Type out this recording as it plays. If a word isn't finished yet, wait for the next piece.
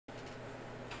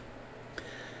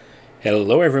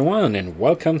Hello everyone and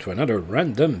welcome to another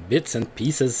random bits and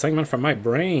pieces segment from my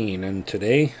brain, and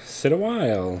today sit a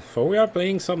while for we are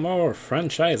playing some more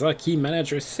Franchise Hockey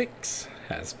Manager 6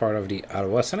 as part of the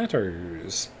Ottawa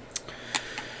Senators.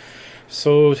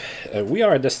 So we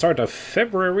are at the start of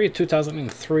February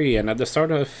 2003, and at the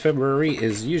start of February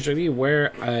is usually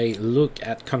where I look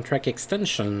at contract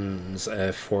extensions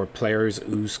for players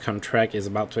whose contract is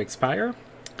about to expire.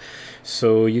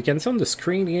 So you can see on the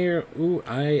screen here who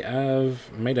I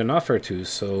have made an offer to.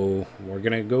 So we're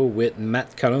gonna go with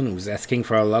Matt Cullen, who's asking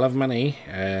for a lot of money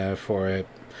for a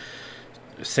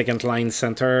second line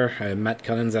center. Matt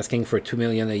Cullen's asking for $2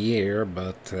 million a year,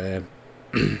 but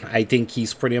I think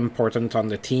he's pretty important on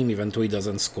the team, even though he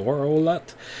doesn't score a whole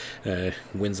lot.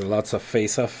 Wins lots of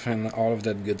face-off and all of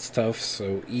that good stuff,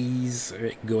 so he's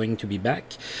going to be back.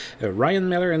 Ryan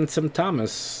Miller and Tim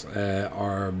Thomas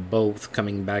are both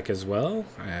coming back as well.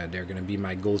 They're going to be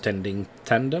my goaltending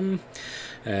tandem.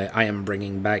 I am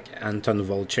bringing back Anton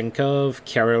Volchenkov,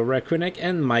 Kirill Rakunek,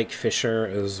 and Mike Fisher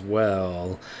as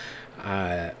well.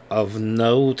 Of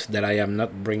note that I am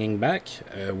not bringing back,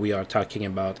 we are talking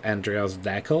about Andreas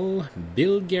Dackel,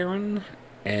 Bill Guerin,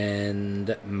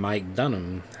 and Mike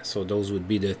Dunham. So those would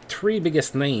be the three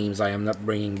biggest names I am not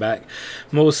bringing back,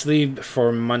 mostly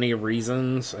for money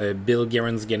reasons. Bill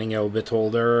Guerin's getting a little bit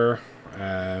older.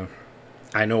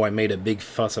 I know I made a big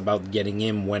fuss about getting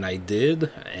him when I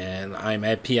did, and I'm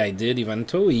happy I did, even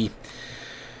though he,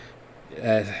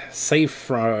 save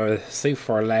for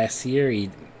last year, he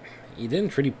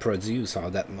didn't really produce all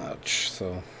that much.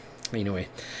 So anyway,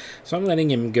 so I'm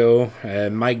letting him go.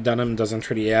 Mike Dunham doesn't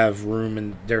really have room,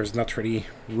 and there's not really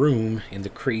room in the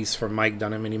crease for Mike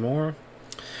Dunham anymore.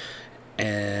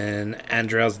 And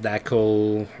Andreas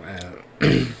Dackel,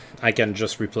 I can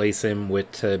just replace him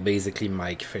with basically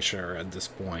Mike Fisher at this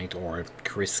point, or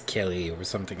Chris Kelly or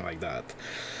something like that.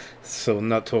 So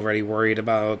not overly worried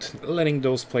about letting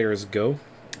those players go.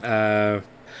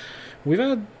 We've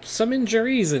had some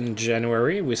injuries in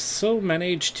January. We still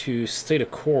managed to stay the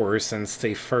course and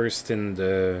stay first in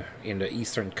the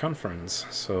Eastern Conference,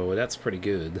 so that's pretty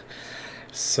good.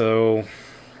 So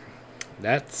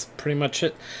that's pretty much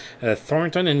it.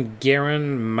 Thornton and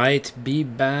Guerin might be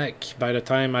back by the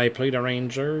time I play the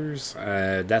Rangers.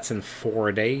 That's in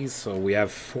 4 days, so we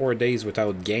have 4 days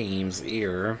without games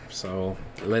here. So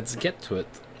let's get to it.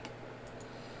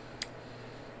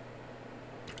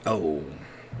 Oh.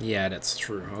 Yeah, that's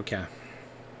true. Okay.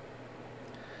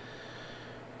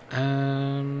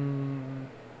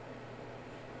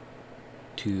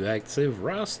 To active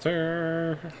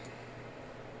roster.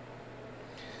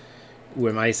 Who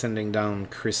am I sending down?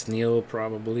 Chris Neal,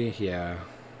 probably. Yeah.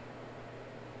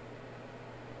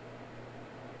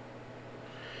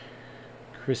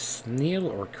 Chris Neal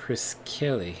or Chris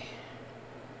Kelly?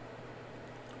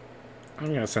 I'm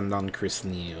gonna send down Chris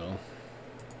Neal.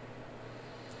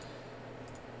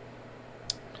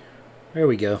 There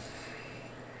we go.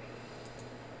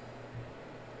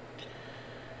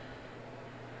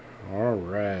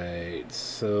 Alright,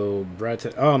 so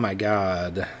Brett. Oh my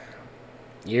god.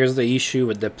 Here's the issue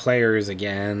with the players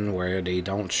again, where they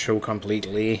don't show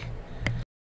completely.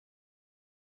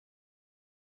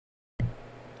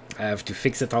 I have to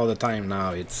fix it all the time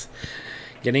now. It's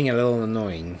getting a little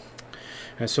annoying.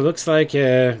 So looks like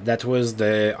that was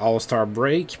the All-Star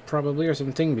break, probably, or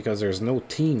something, because there's no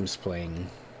teams playing.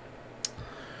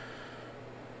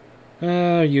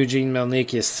 Eugene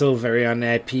Melnick is still very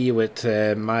unhappy with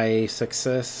my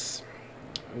success.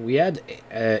 We had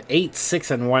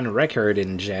 8-6-1 record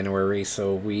in January,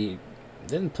 so we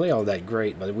didn't play all that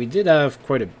great, but we did have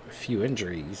quite a few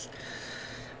injuries.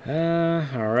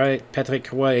 Alright,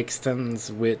 Patrick Roy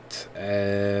extends with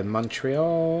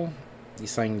Montreal. He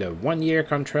signed a 1-year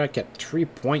contract at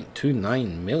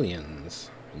 $3.29 million.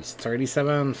 He's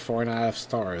 37, 4.5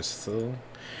 stars still.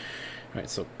 Alright,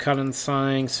 so Cullen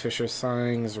signs, Fisher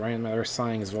signs, Ryan Miller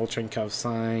signs, Volchenkov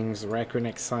signs,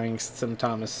 Rakunek signs, Tim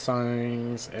Thomas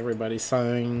signs, everybody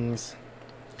signs.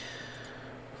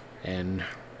 And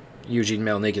Eugene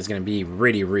Melnick is going to be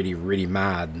really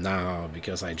mad now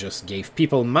because I just gave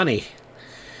people money.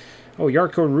 Oh,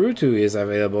 Jarkko Ruutu is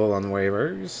available on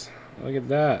waivers. Look at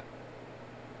that.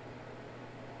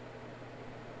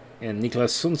 And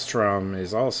Niklas Sundstrom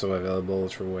is also available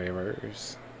through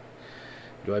waivers.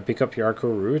 Do I pick up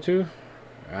Jarkko Ruutu?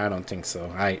 I don't think so.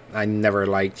 I never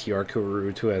liked Jarkko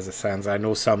Ruutu as a Sens. I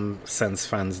know some Sens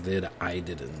fans did. I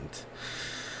didn't.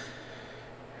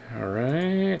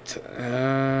 Alright.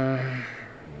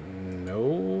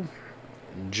 No.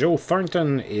 Joe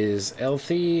Thornton is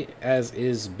healthy, as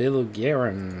is Bill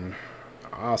Guerin.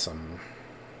 Awesome.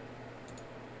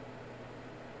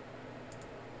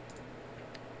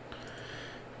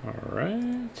 All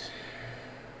right.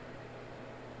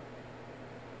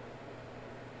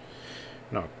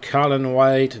 Now, Colin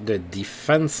White, the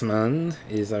defenseman,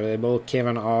 is available.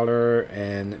 Kevin Aller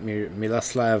and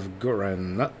Miloslav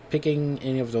Goran. Not picking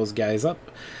any of those guys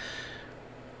up.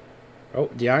 Oh,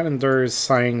 the Islanders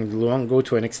signed Luongo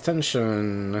to an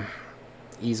extension.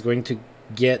 He's going to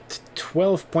get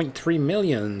 12.3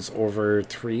 million over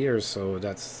 3 years, so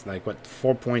that's like what,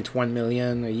 4.1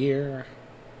 million a year.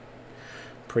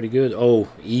 Pretty good. Oh,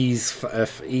 he's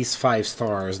 5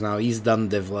 stars now. He's done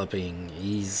developing.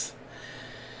 He's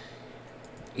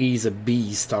a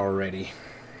beast already.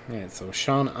 Yeah, so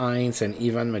Sean Hines and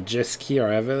Ivan Majeski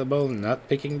are available. Not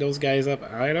picking those guys up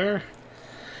either.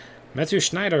 Matthew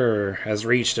Schneider has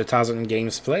reached 1,000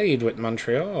 games played with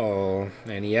Montreal,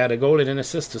 and he had a goal and an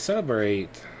assist to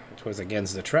celebrate. It was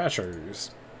against the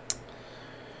Trashers.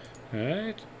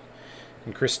 Alright.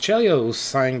 And Chris Chelios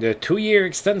signed a 2-year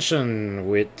extension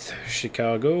with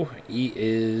Chicago. He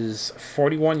is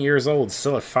 41 years old,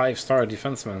 still a 5-star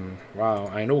defenseman. Wow,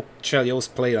 I know Chelios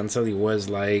played until he was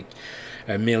like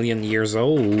 1,000,000 years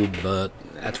old, but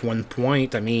at one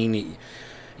point, I mean,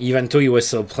 even though he was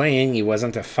still playing, he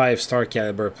wasn't a 5-star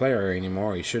caliber player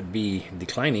anymore. He should be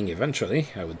declining eventually,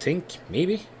 I would think.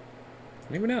 Maybe.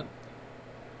 Maybe not.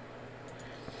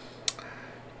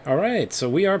 Alright, so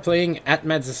we are playing at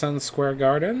Madison Square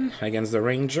Garden against the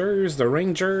Rangers. The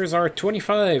Rangers are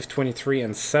 25, 23,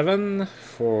 and 7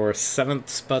 for 7th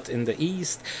spot in the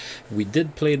East. We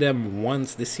did play them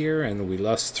once this year and we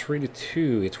lost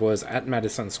 3-2. It was at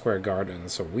Madison Square Garden,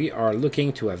 so we are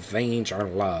looking to avenge our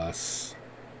loss.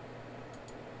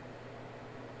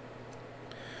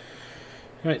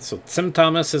 Alright, so Tim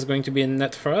Thomas is going to be in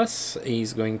net for us.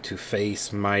 He's going to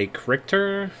face Mike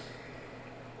Richter.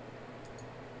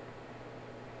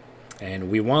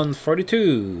 And we won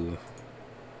 42.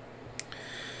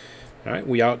 Alright,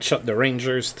 we outshot the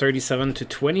Rangers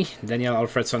 37-20. Daniel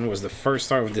Alfredson was the first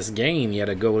star of this game. He had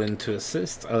a goal and 2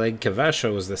 assists. Oleg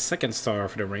Kavasha was the second star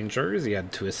for the Rangers. He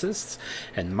had 2 assists.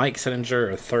 And Mike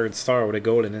Selinger, a third star with a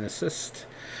goal and an assist.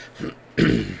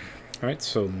 Alright,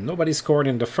 so nobody scored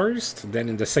in the first. Then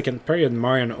in the second period,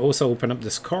 Marian also opened up the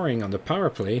scoring on the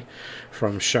power play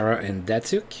from Shara and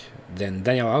Datsuk. Then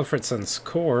Daniel Alfredson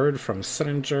scored from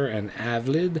Selinger and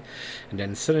Avlid. And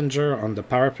then Selinger on the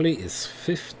power play is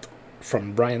 5th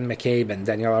from Brian McCabe and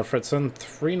Daniel Alfredson.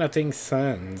 3-0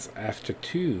 Sens after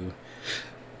 2.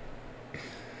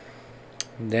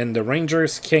 Then the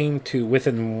Rangers came to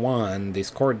within 1. They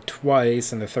scored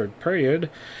twice in the third period.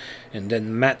 And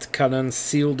then Matt Cullen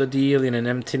sealed the deal in an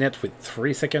empty net with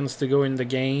 3 seconds to go in the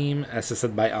game,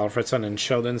 assisted by Alfredson and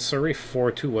Sheldon Surrey.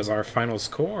 4-2 was our final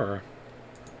score.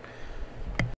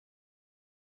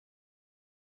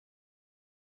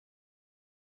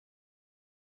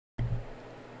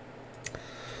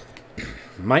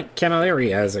 Mike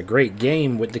Camilleri has a great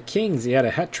game with the Kings. He had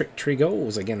a hat-trick, 3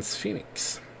 goals against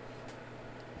Phoenix.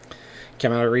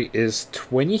 Camilleri is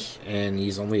 20, and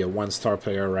he's only a 1-star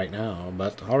player right now,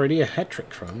 but already a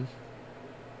hat-trick from him.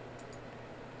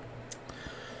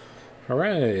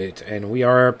 Alright, and we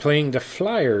are playing the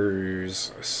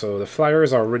Flyers. So the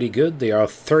Flyers are really good. They are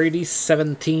 30,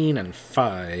 17, and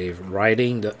 5,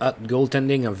 riding the hot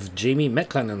goaltending of Jamie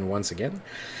McLennan once again.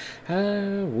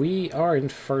 We are in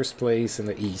first place in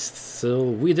the East. So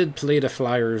we did play the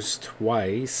Flyers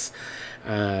twice.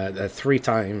 3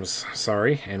 times,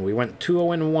 sorry, and we went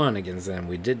 2-0-1 against them.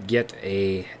 We did get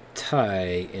a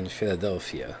tie in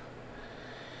Philadelphia.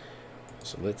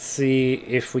 So let's see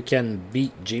if we can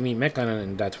beat Jamie McLennan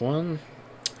in that one.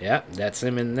 Yeah, that's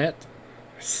him in net.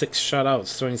 6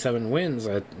 shutouts, 27 wins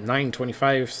at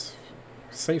 .925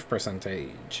 save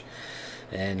percentage.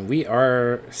 And we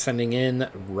are sending in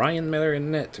Ryan Miller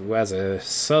in net, who has a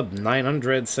sub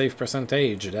 900 save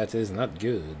percentage. That is not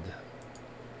good.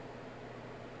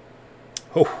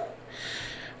 Oh,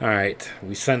 alright,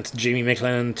 we sent Jamie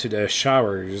McLennan to the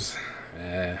showers.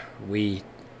 We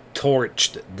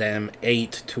torched them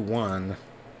 8-1.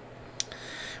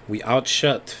 We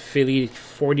outshot Philly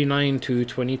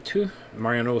 49-22.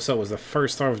 Marian Osa was the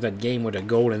first star of that game with a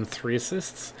goal and 3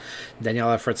 assists. Daniel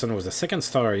Alfredson was the second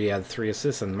star. He had 3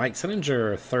 assists. And Mike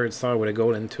Selinger, third star with a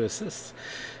goal and 2 assists.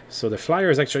 So the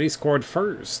Flyers actually scored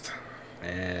first.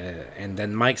 And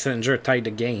then Mike Selinger tied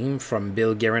the game from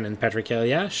Bill Guerin and Patrick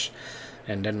Eliash.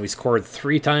 And then we scored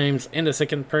 3 times in the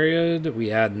second period. We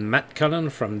had Matt Cullen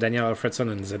from Daniel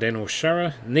Alfredson and Zdeno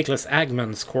Chara. Nicholas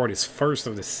Agman scored his first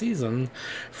of the season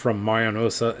from Marian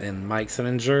Osa and Mike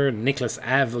Selinger. Nicholas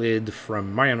Avlid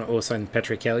from Marian Osa and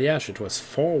Patrick Eliash. It was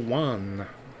 4-1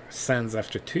 Sens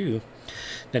after 2.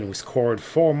 Then we scored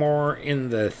 4 more in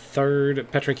the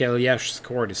third. Patrick Eliash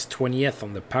scored his 20th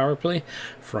on the power play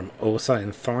from Osa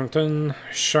and Thornton.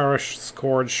 Sharash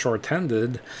scored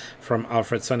short-handed from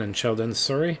Alfredson and Sheldon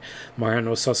Surrey. Marian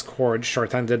Osa scored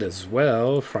short-handed as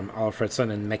well from Alfredson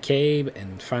and McCabe.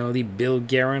 And finally, Bill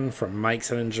Guerin from Mike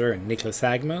Sillinger and Nicholas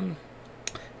Hagman.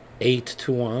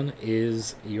 8-1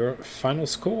 is your final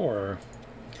score.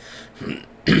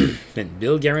 And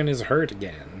Bill Guerin is hurt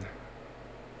again.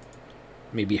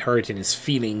 Maybe hurt in his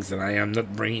feelings that I am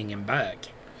not bringing him back.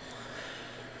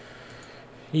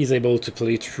 He's able to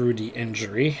play through the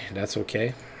injury. That's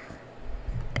okay.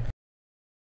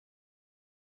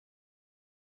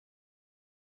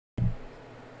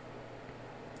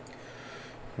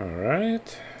 All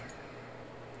right.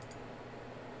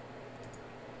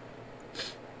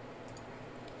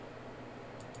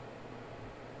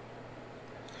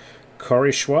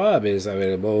 Corey Schwab is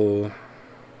available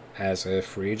as a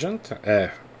free agent,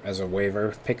 as a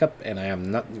waiver pickup, and I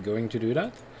am not going to do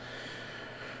that.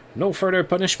 No further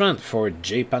punishment for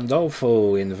Jay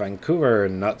Pandolfo in Vancouver,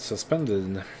 not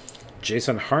suspended.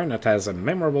 Jason Harnett has a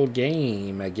memorable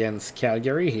game against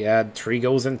Calgary. He had 3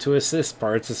 goals and 2 assists,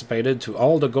 participated to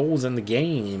all the goals in the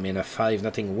game in a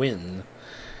 5-0 win.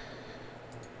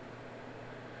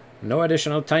 No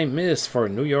additional time missed for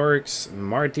New York's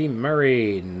Marty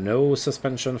Murray. No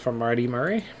suspension for Marty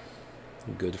Murray.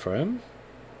 Good for him.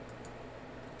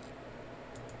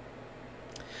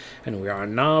 And we are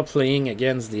now playing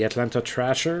against the Atlanta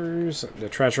Thrashers. The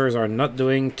Thrashers are not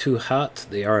doing too hot.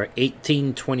 They are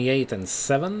 18, 28, and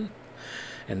 7.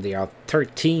 And they are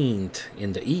 13th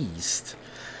in the East.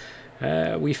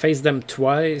 We faced them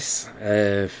twice.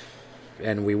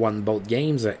 And we won both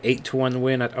games. A 8-1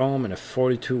 win at home and a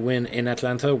 4-2 win in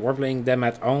Atlanta. We're playing them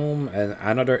at home. And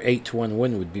another 8-1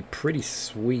 win would be pretty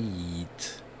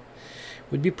sweet.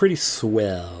 Would be pretty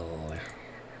swell.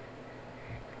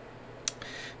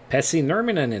 Pessi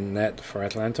Nurminen in net for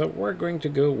Atlanta. We're going to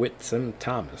go with Tim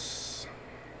Thomas.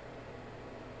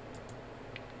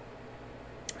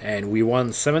 And we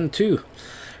won 7-2.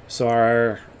 So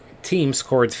our team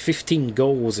scored 15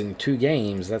 goals in 2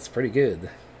 games. That's pretty good.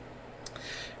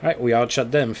 Alright, we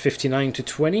outshot them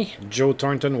 59-20. Joe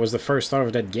Thornton was the first star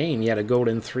of that game. He had a goal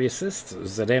and 3 assists.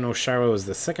 Zdeno Chara was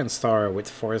the second star with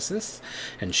 4 assists.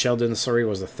 And Sheldon Surrey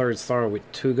was the third star with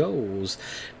 2 goals.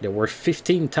 There were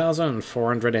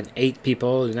 15,408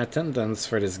 people in attendance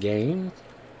for this game.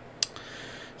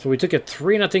 So we took a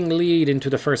 3-0 lead into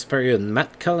the first period.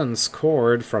 Matt Cullen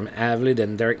scored from Avlid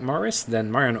and Derek Morris.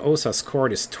 Then Marian Osa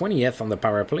scored his 20th on the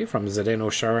power play from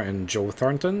Zdeno Chara and Joe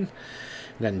Thornton.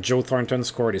 Then Joe Thornton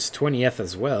scored his 20th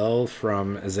as well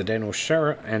from Zdeno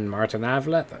Chara and Martin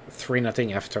Avlat,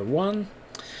 3-0 after 1.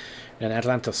 Then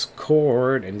Atlanta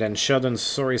scored, and then Sheldon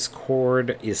Surrey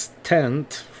scored his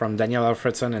 10th from Daniel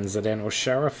Alfredson and Zdeno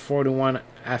Chara, 4-1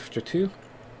 after 2.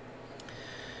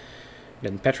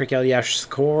 Then Patrick Eliash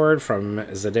scored from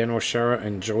Zdeno Chara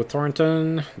and Joe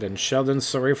Thornton. Then Sheldon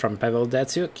Surrey from Pavel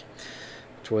Datsyuk.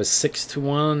 It was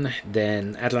 6-1.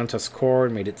 Then Atlanta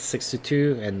scored, made it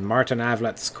 6-2. And Martin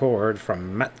Avlat scored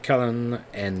from Matt Cullen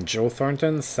and Joe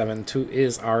Thornton. 7-2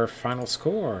 is our final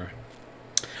score.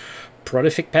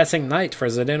 Prolific passing night for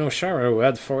Zdeno Chara, who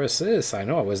had 4 assists. I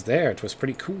know, I was there. It was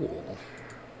pretty cool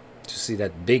to see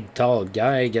that big, tall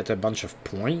guy get a bunch of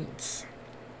points.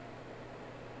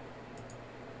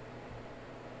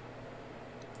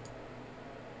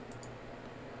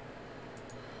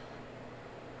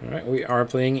 Alright, we are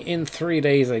playing in 3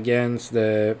 days against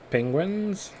the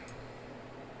Penguins.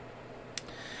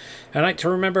 A night to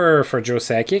remember for Joe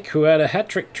Sakic, who had a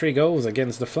hat-trick 3 goals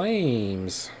against the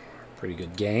Flames. Pretty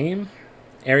good game.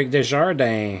 Eric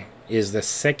Desjardins is the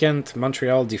second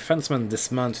Montreal defenseman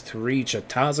this month to reach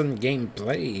 1,000 games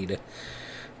played.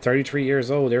 33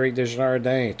 years old, Eric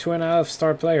Desjardins,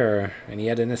 2.5-star player, and he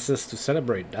had an assist to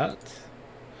celebrate that.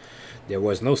 There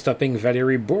was no stopping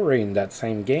Valeri Bure in that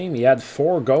same game. He had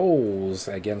 4 goals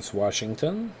against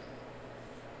Washington.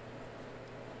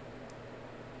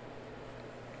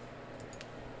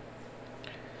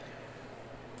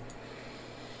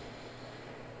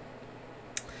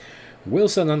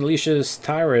 Wilson unleashes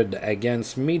tirade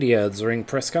against media during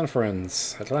press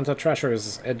conference. Atlanta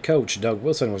Thrashers head coach Doug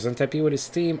Wilson wasn't happy with his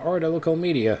team or the local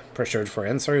media. Pressured for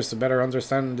answers to better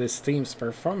understand his team's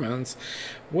performance,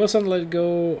 Wilson let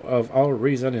go of all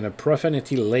reason in a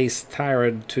profanity-laced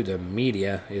tirade to the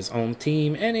media, his own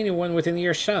team, and anyone within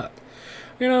earshot.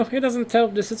 You know, it doesn't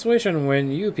help the situation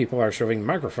when you people are shoving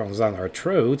microphones down our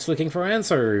throats looking for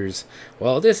answers.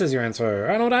 Well, this is your answer.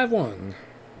 I don't have one.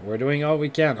 We're doing all we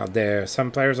can out there. Some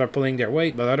players are pulling their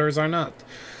weight, but others are not.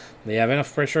 They have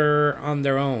enough pressure on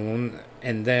their own,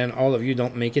 and then all of you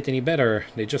don't make it any better.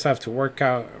 They just have to work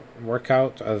out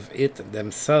of it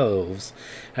themselves.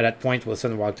 At that point,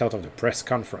 Wilson walked out of the press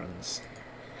conference.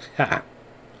 Ha!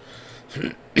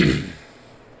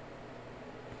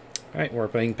 Alright, we're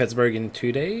playing Pittsburgh in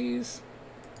 2 days.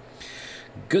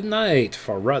 Good night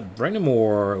for Rod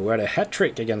Brennamore, who had a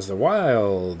hat-trick against the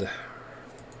Wild.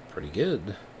 Pretty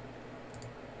good.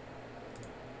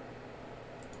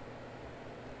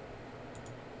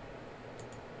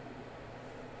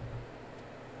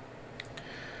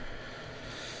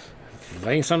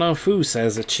 Vincent Enfous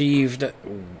has achieved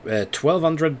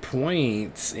 1,200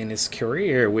 points in his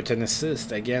career with an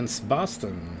assist against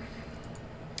Boston.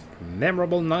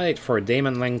 Memorable night for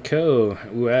Damon Lenko,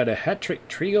 who had a hat-trick,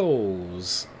 3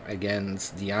 goals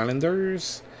against the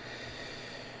Islanders.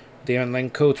 Damon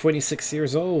Lenko, 26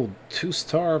 years old,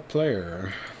 2-star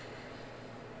player.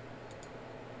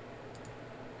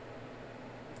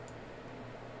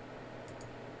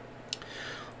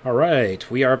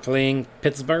 Alright, we are playing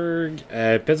Pittsburgh.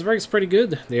 Pittsburgh's pretty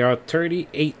good. They are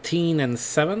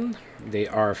 30-18-7. They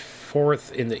are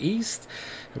 4th in the East.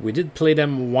 We did play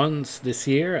them once this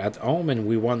year at home and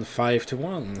we won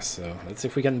 5-1. So let's see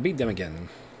if we can beat them again.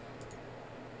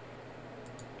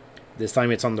 This time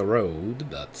it's on the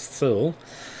road, but still.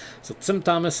 So Tim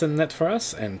Thomas in net for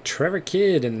us and Trevor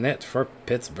Kidd in net for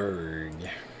Pittsburgh.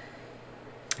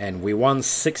 And we won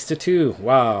 6-2.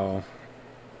 Wow.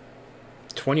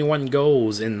 21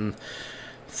 goals in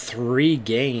 3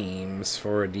 games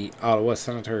for the Ottawa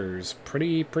Senators.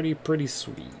 Pretty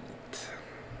sweet.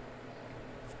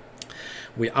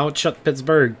 We outshot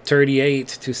Pittsburgh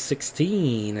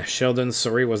 38-16. Sheldon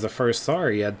Surrey was the first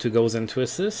star. He had 2 goals and 2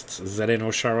 assists.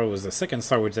 Zdeno Chara was the second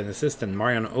star with an assist, and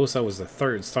Marian Osa was the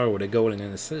third star with a goal and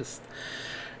an assist.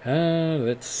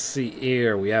 Let's see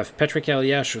here. We have Patrick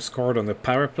Eliash, who scored on the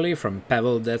power play from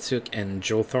Pavel Datsyuk and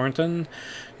Joe Thornton.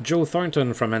 Joe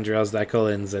Thornton from Andreas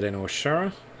Dackl and Zdeno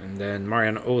Chara. And then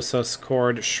Marian Osa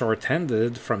scored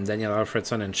short-handed from Daniel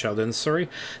Alfredson and Sheldon Surrey.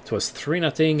 It was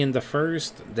 3-0 in the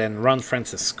first. Then Ron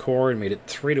Francis scored, made it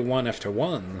 3-1 after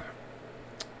 1.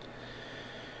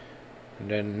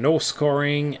 And then no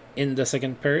scoring in the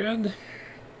second period.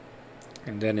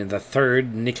 And then in the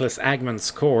third, Nicholas Agman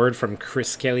scored from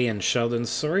Chris Kelly and Sheldon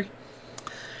Surrey.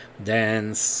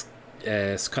 Then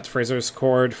Scott Fraser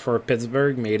scored for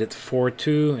Pittsburgh, made it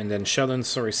 4-2. And then Sheldon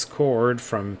Surrey scored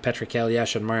from Patrick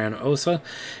Eliash and Marian Osa.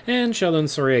 And Sheldon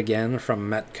Surrey again from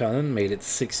Matt Cullen, made it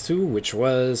 6-2, which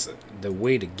was the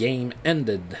way the game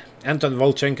ended. Anton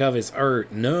Volchenkov is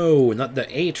hurt. No, not the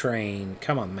A-Train.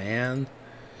 Come on, man.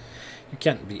 You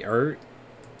can't be hurt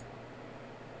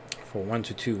for 1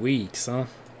 to 2 weeks, huh?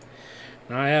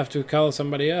 Now I have to call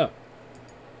somebody up.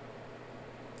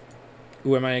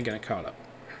 Who am I gonna call up?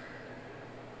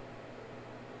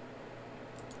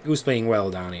 Who's playing well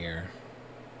down here?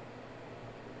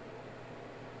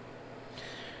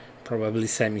 Probably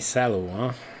Sammy Salo,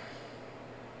 huh?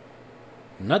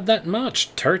 Not that much.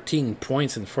 13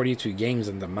 points in 42 games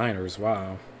in the minors.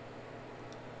 Wow.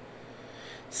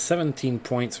 17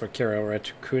 points for Kirill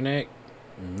Ratukunek.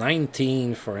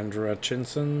 19 for Andrew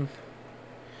Hutchinson,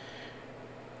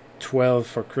 12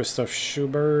 for Christoph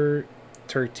Schubert,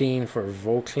 13 for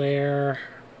Vauclair,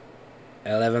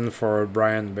 11 for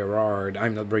Brian Berard.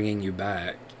 I'm not bringing you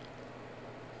back.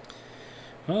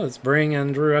 Well, let's bring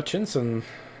Andrew Hutchinson.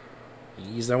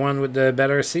 He's the one with the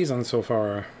better season so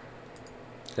far.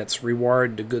 Let's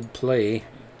reward the good play.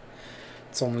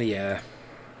 It's only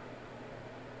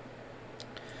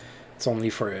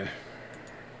for a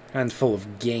handful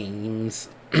of games.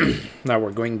 Now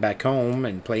we're going back home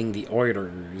and playing the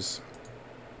Oilers.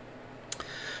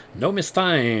 No missed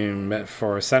time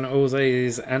for San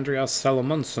Jose's Andreas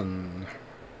Salomonson.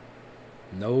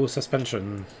 No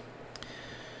suspension.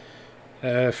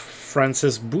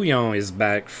 Francis Bouillon is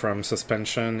back from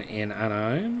suspension in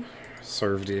Anaheim.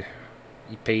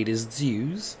 He paid his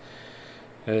dues.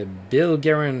 Bill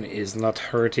Guerin is not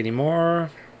hurt anymore.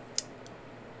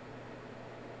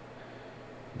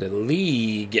 The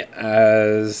league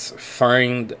has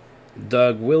fined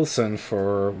Doug Wilson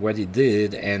for what he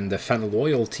did, and the fan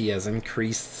loyalty has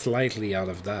increased slightly out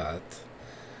of that.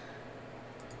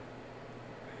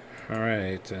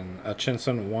 Alright, and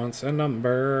Hutchinson wants a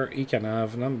number. He can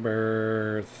have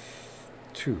number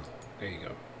 2. There you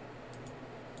go.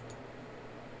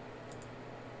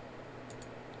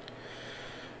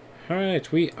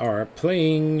 Alright, we are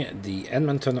playing the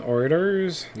Edmonton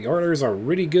Oilers. The Oilers are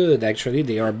really good, actually.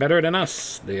 They are better than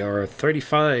us. They are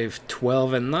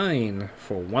 35-12-9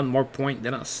 for 1 more point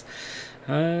than us.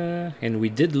 And we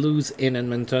did lose in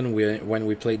Edmonton when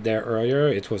we played there earlier.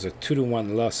 It was a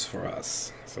 2-1 loss for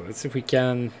us. So let's see if we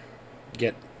can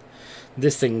get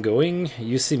this thing going.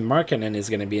 You see Markkanen is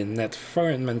going to be in net for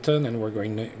Edmonton, and we're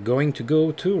going to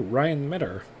go to Ryan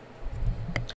Metter.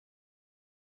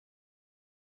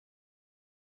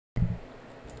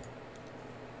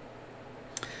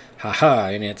 Haha,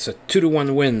 and it's a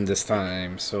 2-1 win this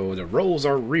time, so the roles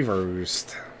are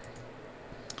reversed.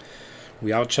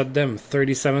 We outshot them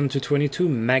 37-22.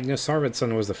 Magnus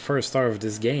Arvidsson was the first star of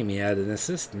this game. He had an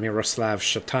assist. Miroslav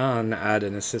Shatan had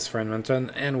an assist for Edmonton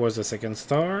and was the second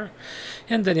star.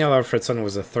 And Daniel Alfredson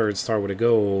was the third star with a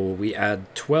goal. We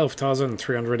had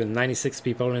 12,396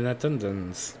 people in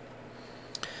attendance.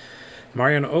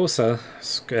 Marian Osa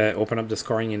opened up the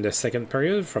scoring in the second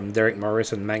period from Derek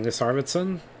Morris and Magnus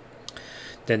Arvidsson.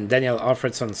 Then Daniel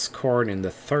Alfredson scored in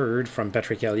the third from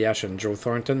Patrick Eliash and Joe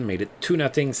Thornton, made it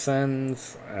 2-0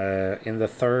 Sens in the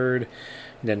third.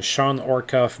 Then Sean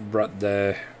Orkoff brought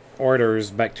the Oilers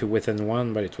back to within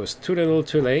one, but it was too little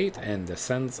too late, and the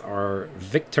Sens are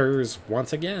victors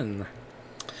once again.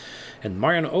 And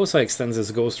Marian Osa extends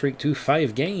his goal streak to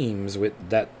 5 games with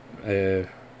that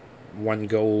 1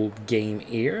 goal game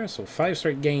here. So 5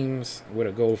 straight games with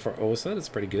a goal for Osa. That's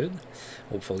pretty good.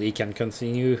 Hopefully he can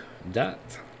continue that.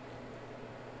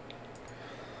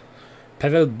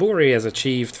 Pavel Bure has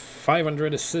achieved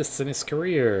 500 assists in his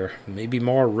career. Maybe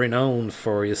more renowned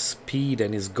for his speed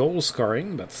and his goal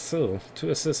scoring, but still 2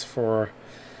 assists for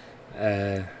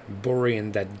Bure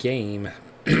in that game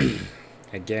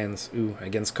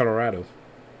against Colorado.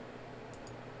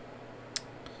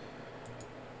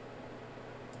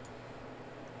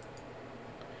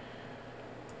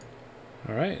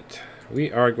 Alright,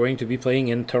 we are going to be playing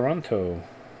in Toronto.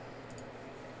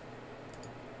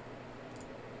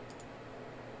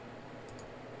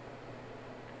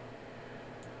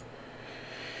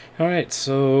 Alright,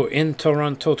 so in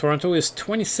Toronto is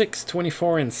 26,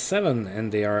 24, and 7,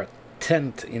 and they are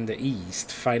 10th in the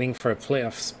East, fighting for a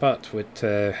playoff spot with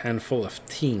a handful of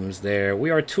teams there. We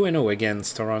are 2-0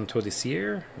 against Toronto this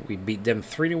year. We beat them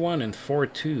 3-1 and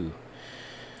 4-2.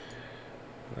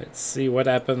 Let's see what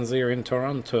happens here in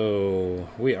Toronto.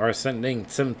 We are sending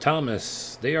Tim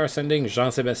Thomas. They are sending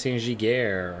Jean-Sébastien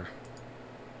Giguère.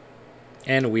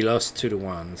 And we lost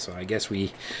 2-1. So I guess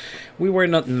we were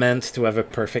not meant to have a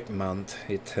perfect month.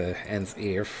 It ends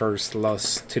here. First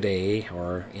loss today,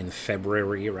 or in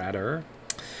February rather.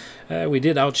 We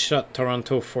did outshot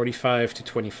Toronto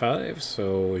 45-25.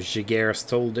 So Giguère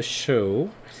stole the show.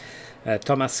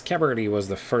 Thomas Caberly was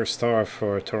the first star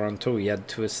for Toronto. He had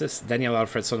 2 assists. Daniel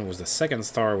Alfredson was the second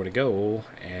star with a goal.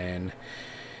 And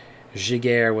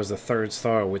Giguère was the third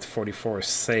star with 44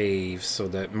 saves. So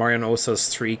the Marian Osa's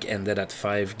streak ended at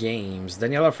 5 games.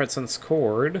 Daniel Alfredson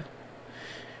scored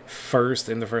first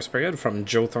in the first period from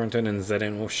Joe Thornton and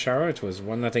Zdeno Chara. It was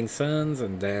 1-0 Sens.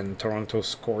 And then Toronto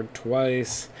scored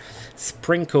twice,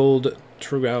 sprinkled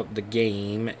throughout the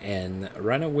game, and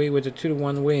ran away with a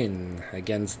 2-1 win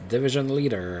against division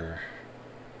leader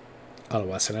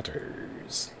Ottawa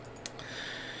Senators.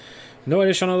 No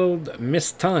additional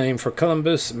missed time for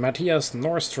Columbus Matthias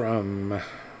Nordstrom.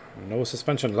 No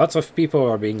suspension. Lots of people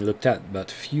are being looked at,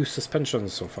 but few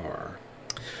suspensions so far.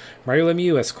 Mario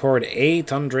Lemieux has scored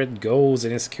 800 goals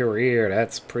in his career.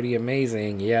 That's pretty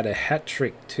amazing. He had a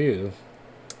hat-trick too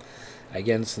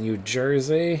against New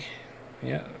Jersey.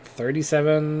 Yeah,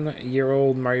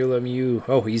 37-year-old Mario Lemieux.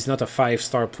 Oh, he's not a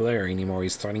 5-star player anymore.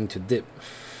 He's starting to dip.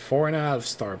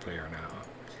 4.5-star player now.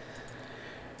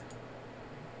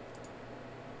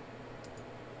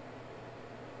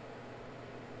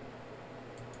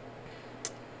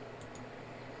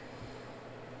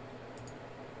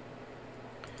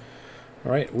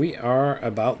 Alright, we are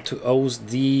about to host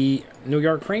the New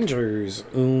York Rangers,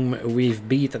 whom we've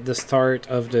beat at the start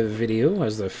of the video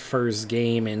as the first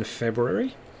game in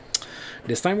February.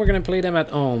 This time we're going to play them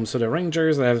at home, so the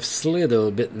Rangers have slid a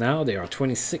little bit now. They are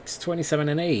 26, 27,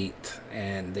 and 8,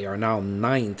 and they are now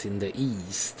 9th in the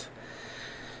East.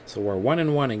 So we're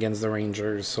 1-1 against the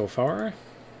Rangers so far.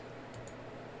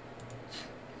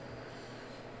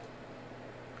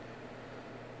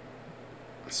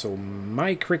 So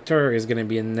Mike Richter is going to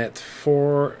be in net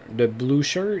for the Blue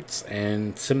Shirts,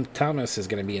 and Tim Thomas is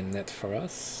going to be in net for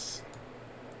us.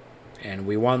 And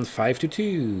we won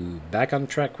 5-2, back on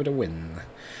track with a win.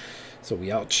 So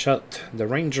we outshot the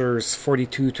Rangers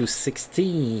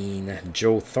 42-16.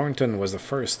 Joe Thornton was the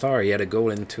first star. He had a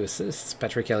goal and 2 assists.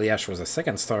 Patrick Eliash was the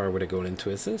second star with a goal and 2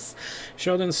 assists.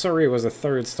 Sheldon Surrey was the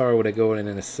third star with a goal and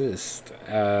an assist.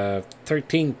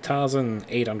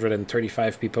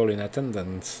 13,835 people in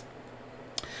attendance.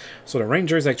 So the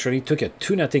Rangers actually took a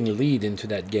 2-0 lead into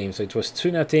that game. So it was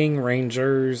 2-0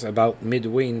 Rangers about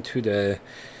midway into the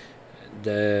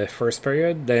first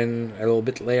period. Then a little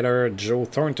bit later, Joe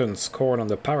Thornton scored on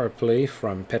the power play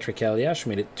from Patrick Elias,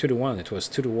 made it 2-1. It was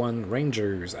 2-1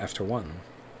 Rangers after one.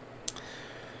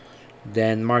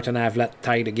 Then Martin Havlat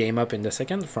tied the game up in the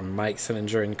second from Mike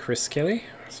Sillinger and Chris Kelly.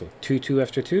 So 2-2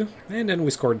 after 2. And then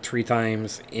we scored 3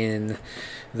 times in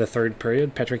the third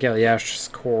period. Patrick Elias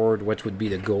scored what would be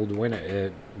the gold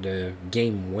winner, the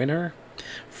game winner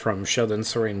from Sheldon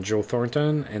Surrey and Joe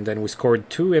Thornton. And then we scored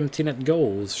 2 empty net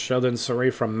goals. Sheldon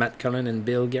Surrey from Matt Cullen and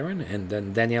Bill Guerin. And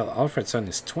then Daniel Alfredson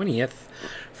is 20th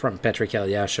from Patrick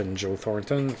Elias and Joe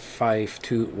Thornton.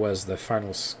 5-2 was the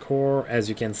final score. As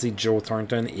you can see, Joe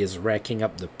Thornton is racking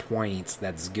up the points.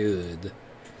 That's good.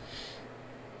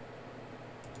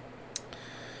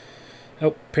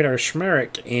 Oh, Peter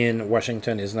Schmerich in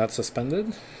Washington is not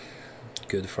suspended.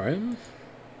 Good for him.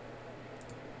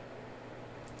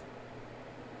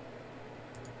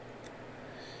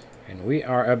 And we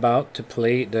are about to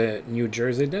play the New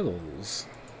Jersey Devils.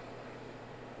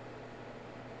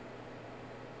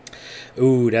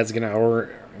 Ooh, that's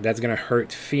gonna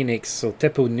hurt Phoenix. So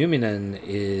Teppo Numminen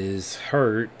is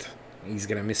hurt. He's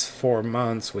gonna miss 4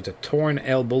 months with a torn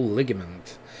elbow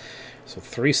ligament. So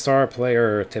 3-star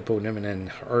player Teppo Numminen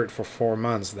hurt for 4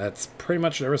 months. That's pretty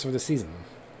much the rest of the season.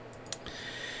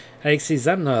 Alexei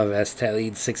Zamnov has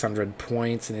tallied 600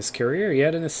 points in his career. He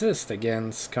had an assist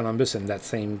against Columbus in that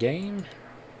same game.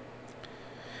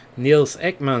 Nils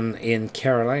Ekman in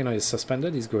Carolina is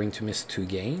suspended. He's going to miss 2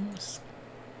 games.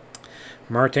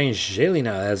 Martin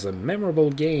Jelena has a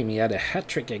memorable game. He had a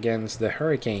hat-trick against the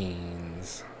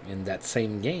Hurricanes in that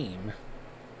same game.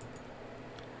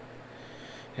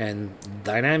 And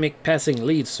dynamic passing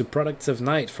leads to productive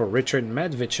night for Richard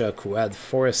Matvichuk, who had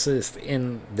 4 assists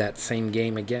in that same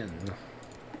game again.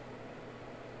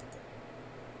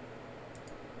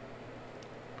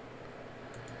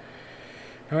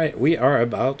 Alright, we are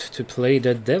about to play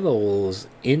the Devils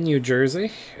in New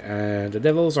Jersey. The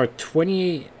Devils are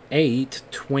 28,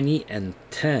 20, and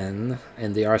 10,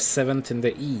 and they are 7th in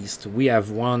the East. We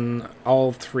have won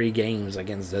all 3 games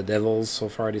against the Devils so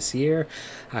far this year.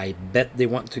 I bet they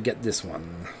want to get this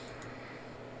one.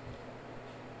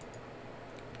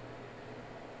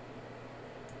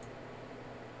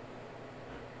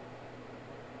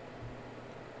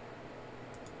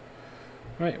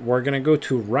 Alright, we're going to go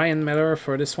to Ryan Miller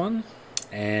for this one.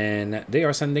 And they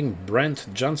are sending Brent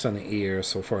Johnson here.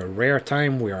 So for a rare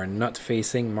time, we are not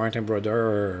facing Martin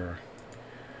Brodeur.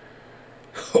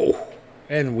 Oh,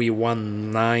 and we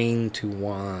won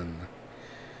 9-1.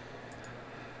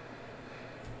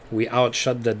 We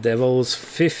outshot the Devils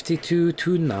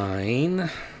 52-9.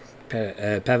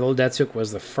 Pavel Datsyuk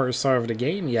was the first star of the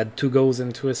game. He had 2 goals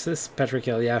and 2 assists. Patrick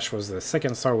Elias was the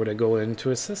second star with a goal and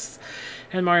 2 assists.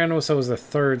 And Marianosa was the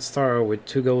third star with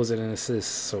 2 goals and an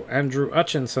assist. So Andrew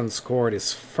Hutchinson scored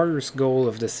his first goal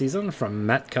of the season from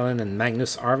Matt Cullen and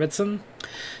Magnus Arvidsson.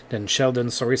 Then Sheldon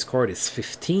Surrey scored his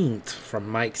 15th from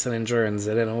Mike Sillinger and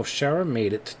Zdeno Chara.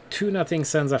 Made it 2-0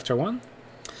 Sens after 1.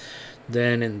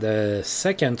 Then in the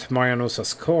second, Marianosa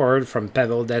scored from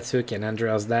Pavel Datsyuk and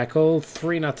Andreas Dackl,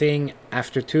 3-0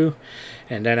 after 2.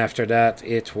 And then after that,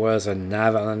 it was an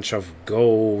avalanche of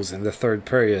goals in the third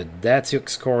period. Datsyuk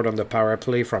scored on the power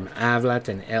play from Havlat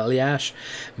and Elias.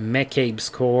 McCabe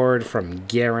scored from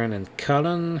Guerin and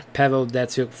Cullen. Pavel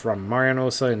Datsyuk from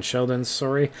Marianosa and Sheldon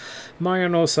Surrey.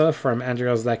 Marianosa from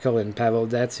Andreas Dackl and Pavel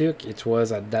Datsyuk. It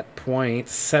was at that point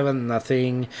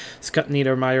 7-0. Scott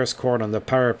Niedermayer scored on the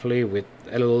power play with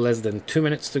a little less than 2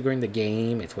 minutes to go in the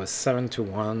game. It was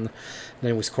 7-1.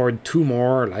 Then we scored 2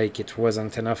 more, like it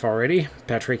wasn't enough already.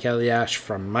 Patrick Elias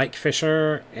from Mike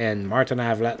Fisher and Martin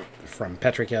Havlat from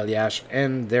Patrick Elias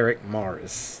and Derek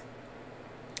Morris.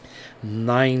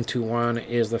 9-1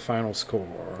 is the final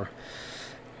score.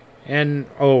 And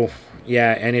oh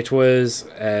yeah, and it was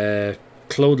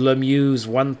Claude Lemieux's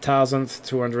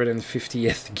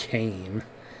 1,250th game.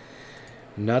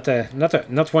 Not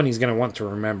one he's gonna want to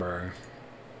remember.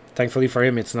 Thankfully for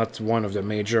him, it's not one of the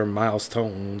major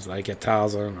milestones like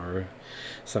 1,000 or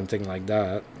something like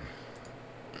that.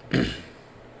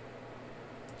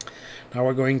 Now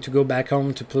we're going to go back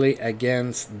home to play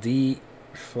against the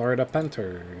Florida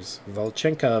Panthers.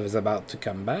 Volchenkov is about to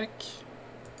come back.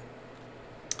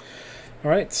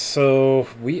 Alright, so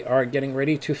we are getting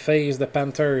ready to face the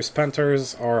Panthers.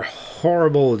 Panthers are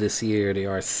horrible this year. They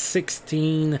are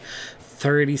 16,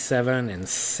 37, and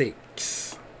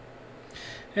 6.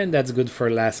 And that's good for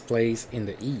last place in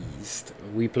the East.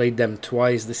 We played them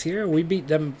twice this year. We beat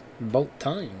them both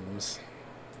times.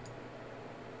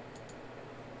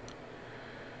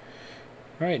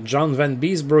 All right, John Van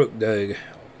Beesbrook,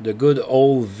 the good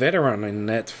old veteran in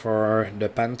net for the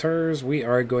Panthers. We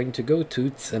are going to go to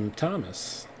Tim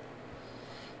Thomas.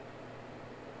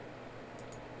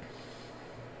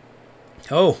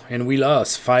 Oh, and we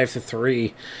lost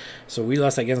 5-3. So we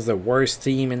lost against the worst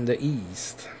team in the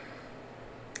East,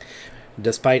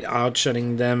 despite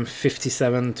outshooting them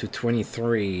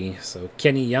 57-23. So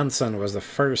Kenny Janssen was the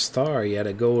first star. He had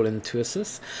a goal and 2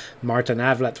 assists. Martin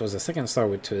Avlat was the second star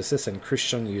with 2 assists. And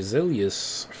Christian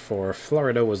Uzelius for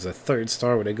Florida was the third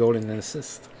star with a goal and an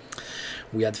assist.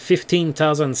 We had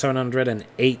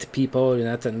 15,708 people in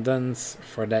attendance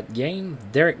for that game.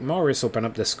 Derek Morris opened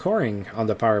up the scoring on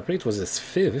the power play. It was his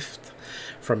 5th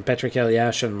from Patrick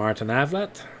Eliash and Martin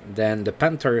Avlat. Then the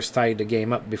Panthers tied the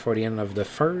game up before the end of the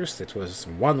first. It was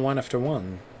 1-1 after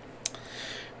 1.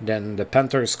 Then the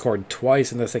Panthers scored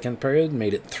twice in the second period,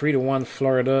 made it 3-1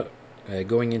 Florida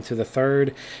going into the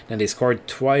third. Then they scored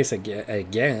twice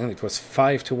again. It was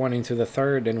 5-1 into the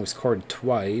third. Then we scored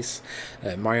twice.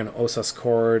 Marian Osa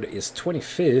scored his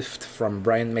 25th from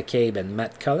Brian McCabe and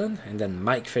Matt Cullen. And then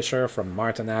Mike Fisher from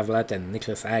Martin Avlat and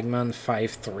Nicholas Hagman.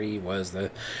 5-3 was the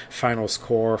final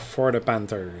score for the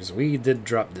Panthers. We did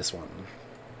drop this one.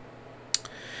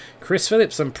 Chris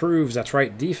Phillips improves at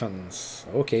right defense.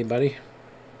 Okay, buddy.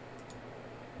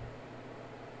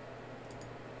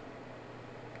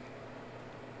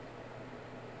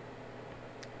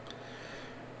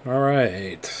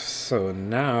 Alright, so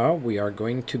now we are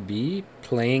going to be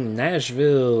playing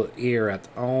Nashville here at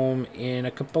home in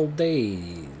a couple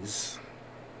days.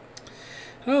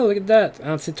 Oh, look at that.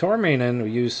 Antti Tormainen, who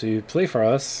used to play for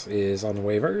us, is on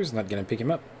waivers. Not going to pick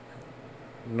him up.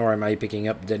 Nor am I picking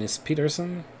up Dennis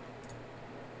Peterson.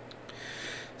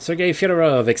 Sergei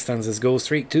Fedorov extends his goal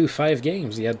streak to 5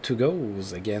 games. He had 2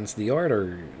 goals against the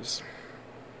Oilers.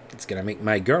 It's going to make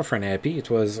my girlfriend happy. It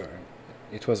was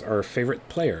our favorite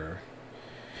player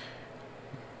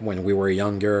when we were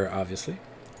younger, obviously.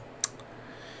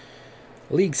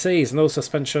 League says no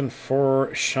suspension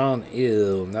for Sean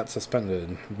Hill, not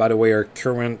suspended. By the way, our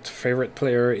current favorite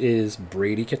player is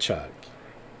Brady Tkachuk.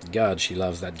 God, she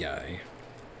loves that guy.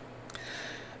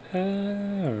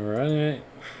 Alright.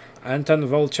 Anton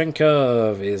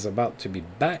Volchenkov is about to be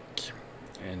back.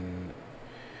 And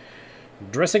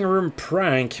dressing room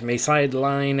prank may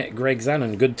sideline Greg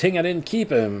Zanon. Good thing I didn't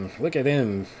keep him. Look at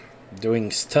him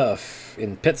doing stuff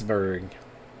in Pittsburgh.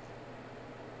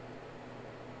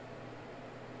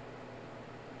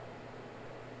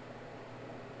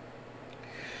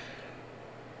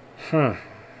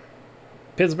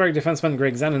 Pittsburgh defenseman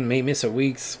Greg Zanon may miss a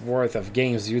week's worth of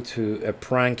games due to a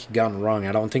prank gone wrong.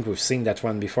 I don't think we've seen that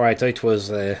one before. I thought it was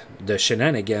the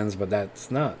shenanigans, but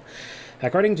that's not.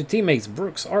 According to teammates,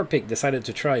 Brooks Orpik decided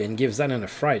to try and give Zanon a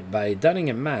fright by donning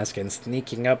a mask and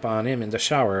sneaking up on him in the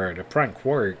shower. The prank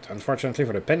worked. Unfortunately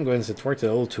for the Penguins, it worked a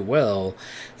little too well.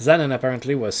 Zanon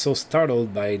apparently was so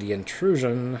startled by the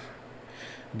intrusion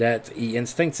that he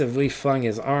instinctively flung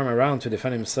his arm around to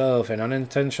defend himself and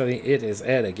unintentionally hit his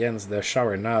head against the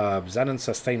shower knob. Zanon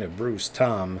sustained a bruised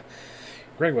thumb.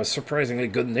 Greg was surprisingly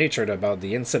good-natured about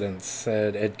the incident,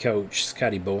 said head coach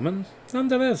Scotty Bowman.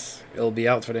 Nonetheless, he'll be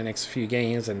out for the next few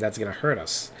games, and that's going to hurt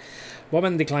us.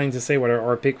 Bowman declined to say whether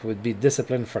Orpik would be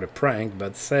disciplined for the prank,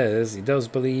 but says he does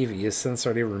believe he is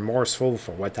sincerely remorseful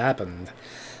for what happened.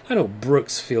 I know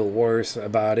Brooks feels worse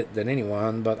about it than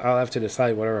anyone, but I'll have to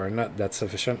decide whether or not that's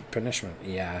sufficient punishment.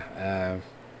 Yeah,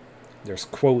 there's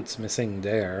quotes missing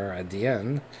there at the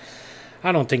end.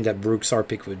 I don't think that Brooks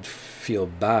Orpik would feel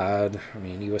bad. I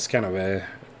mean, he was kind of a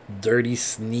dirty,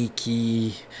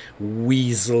 sneaky,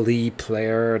 weaselly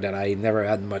player that I never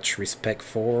had much respect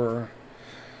for.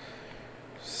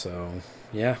 So,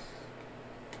 yeah.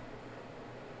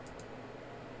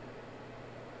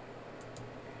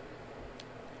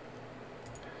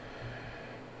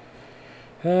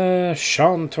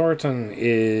 Sean Thornton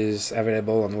is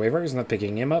available on waivers, not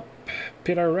picking him up.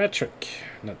 Peter Ratchuk,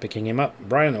 not picking him up.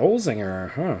 Brian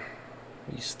Olsinger,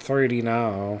 he's 30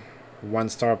 now.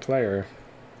 1-star player,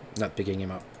 not picking him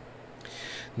up.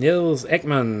 Nils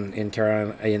Ekman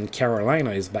in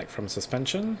Carolina is back from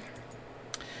suspension.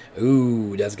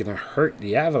 Ooh, that's going to hurt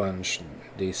the Avalanche.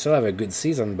 They still have a good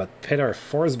season, but Peter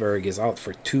Forsberg is out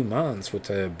for 2 months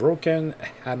with a broken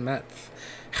hamate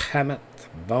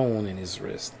bone in his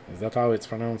wrist. Is that how it's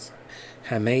pronounced?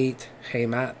 Hamate.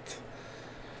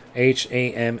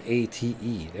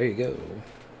 H-A-M-A-T-E. There you go.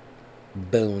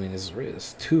 Bone in his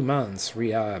wrist. 2 months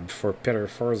rehab for Peter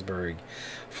Forsberg.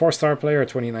 4-star player,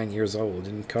 29 years old,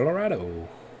 in Colorado,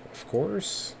 of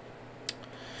course.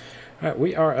 Alright,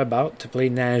 we are about to play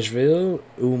Nashville,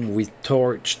 whom we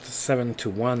torched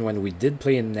 7-1 when we did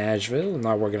play in Nashville.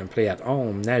 Now we're going to play at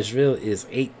home. Nashville is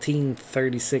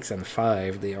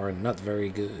 18-36-5. They are not very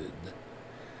good.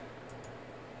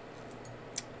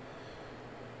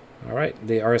 Alright,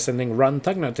 they are sending Ron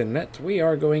Tugnut in net. We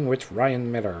are going with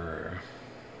Ryan Miller.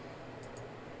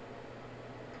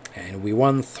 And we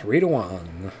won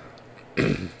 3-1.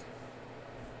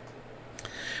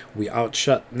 We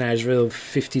outshot Nashville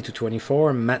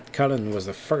 50-24. Matt Cullen was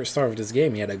the first star of this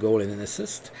game. He had a goal and an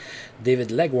assist. David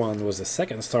Legwan was the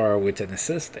second star with an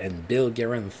assist. And Bill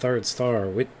Guerin, third star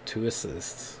with 2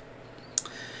 assists.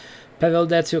 Pavel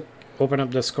Datsyuk opened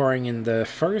up the scoring in the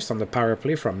first on the power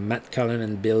play from Matt Cullen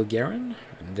and Bill Guerin.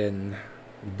 And then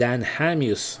Dan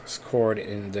Hamius scored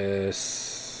in the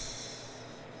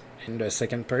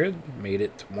second period. Made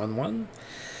it 1-1.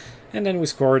 And then we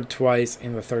scored twice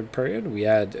in the third period. We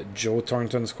had Joe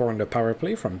Thornton score on the power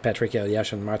play from Patrick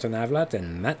Elias and Martin Avlat,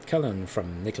 and Matt Cullen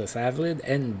from Nicholas Avlid,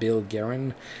 and Bill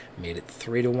Guerin made it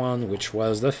 3-1, which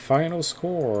was the final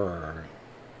score.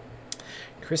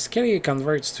 Chris Kelly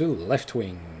converts to left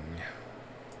wing.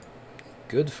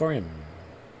 Good for him.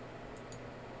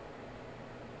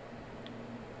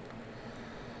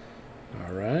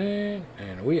 Alright,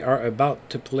 and we are about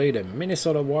to play the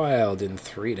Minnesota Wild in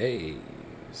 3 days.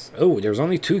 Oh, there's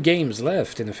only 2 games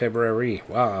left in February.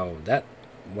 Wow, that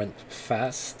went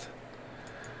fast.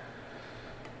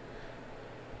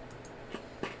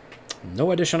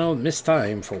 No additional missed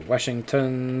time for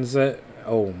Washington's...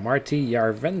 Marty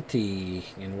Yarventi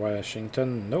in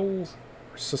Washington. No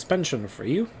suspension for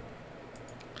you.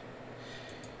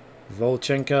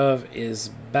 Volchenkov is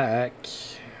back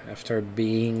after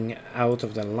being out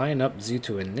of the lineup due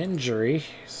to an injury.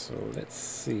 So let's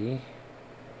see.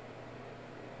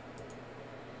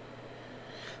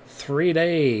 3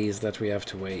 days that we have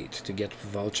to wait to get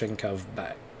Volchenkov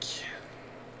back.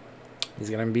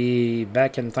 He's going to be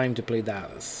back in time to play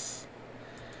Dallas.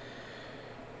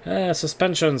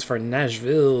 Suspensions for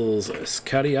Nashville's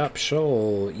Scotty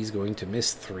Upshall. He's going to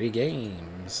miss 3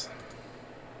 games.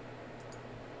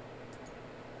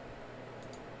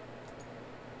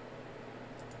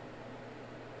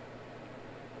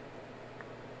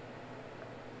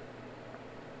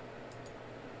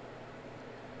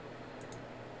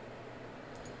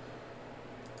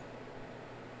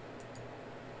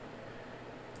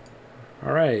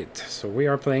 Alright, so we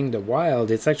are playing the Wild.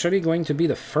 It's actually going to be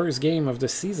the first game of the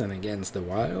season against the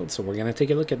Wild, so we're going to take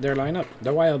a look at their lineup.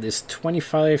 The Wild is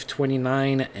 25,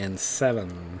 29, and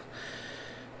 7.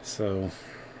 So,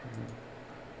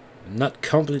 not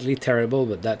completely terrible,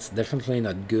 but that's definitely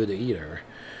not good either.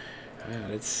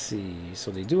 Let's see. So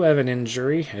they do have an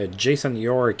injury. Jason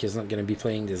York is not going to be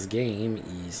playing this game.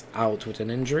 He's out with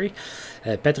an injury.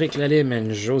 Patrick Lalim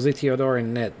and José Theodore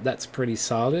in net. That's pretty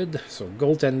solid. So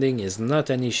goaltending is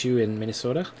not an issue in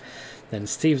Minnesota. Then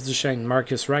Steve Duchesne,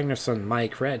 Marcus Ragnarsson,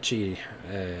 Mike Ratchie,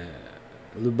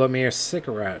 Lubomir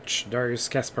Sikorach, Darius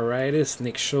Kasparidis,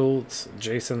 Nick Schultz,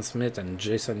 Jason Smith, and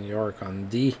Jason York on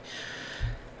D.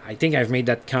 I think I've made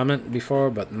that comment before,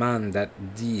 but man,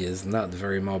 that D is not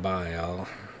very mobile.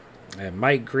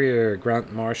 Mike Greer,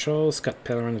 Grant Marshall, Scott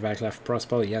Pellerin, Vaclav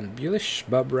Prospal, Jan Bulish,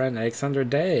 Bob Wren, Alexander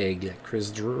Daigle, Chris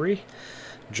Drury,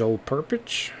 Joel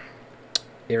Perpich,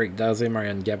 Eric Daze,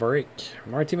 Marian Gaborik,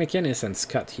 Marty McInnes, and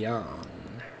Scott Young.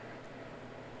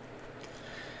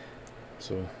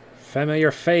 So,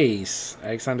 familiar face,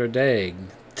 Alexander Daigle.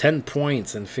 10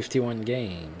 points in 51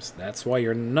 games. That's why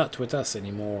you're not with us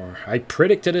anymore. I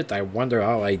predicted it. I wonder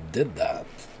how I did that.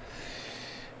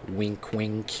 Wink,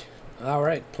 wink.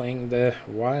 Alright, playing the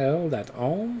Wild at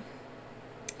home.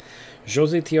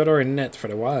 José Theodore in net for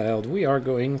the Wild. We are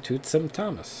going to Tim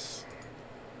Thomas.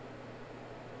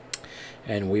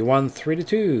 And we won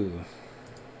 3-2.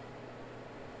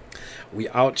 We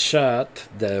outshot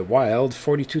the Wild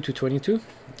 42-22.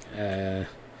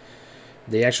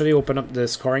 They actually opened up the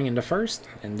scoring in the first,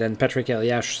 and then Patrick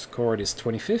Elias scored his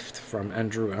 25th from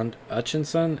Andrew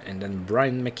Hutchinson, and then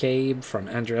Brian McCabe from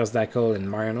Andreas Dackel and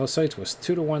Marian Osa. It was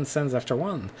 2-1 Sens after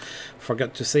 1.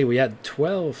 Forgot to say we had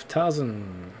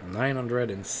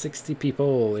 12,960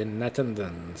 people in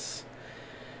attendance.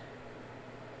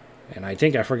 And I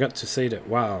think I forgot to say that,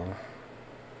 wow.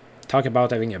 Talk about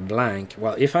having a blank.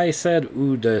 Well, if I said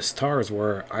who the stars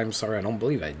were, I'm sorry, I don't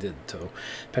believe I did, though.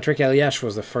 Patrick Elias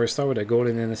was the first star with a goal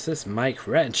and an assist. Mike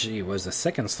Ratchie was the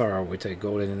second star with a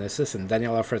goal and an assist. And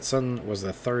Daniel Alfredson was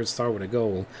the third star with a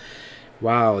goal.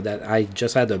 wow, that I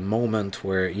just had a moment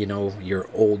where, you know, you're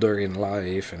older in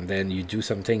life and then you do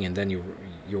something and then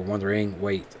you're wondering,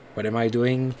 wait, what am I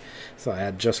doing? So I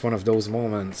had just one of those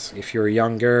moments. If you're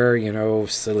younger, you know,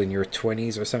 still in your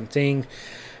 20s or something,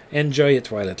 enjoy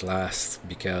it while it lasts,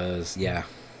 because yeah,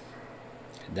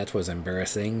 that was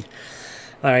embarrassing.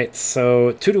 Alright,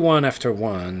 so 2-1 after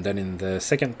 1. Then in the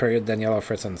second period, Daniel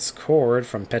Alfredson scored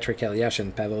from Patrick Eliash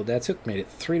and Pavel Datsyuk, made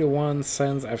it 3-1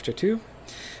 Sens after 2.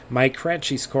 Mike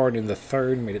Krejci scored in the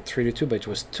third, made it 3-2, but it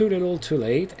was too little too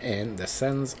late, and the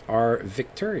Sens are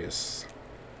victorious.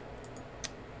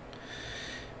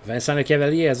 Vincent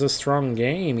Lecavalier has a strong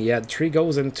game. He had 3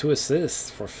 goals and 2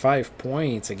 assists for 5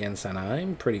 points against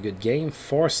Anaheim. Pretty good game.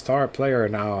 4-star player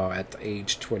now at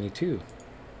age 22.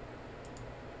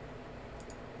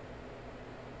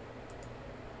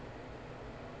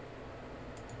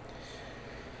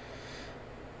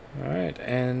 Alright,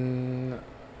 and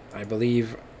I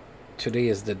believe today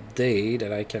is the day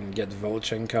that I can get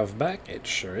Volchenkov back. It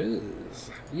sure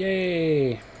is.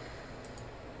 Yay!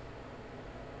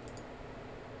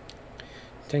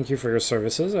 Thank you for your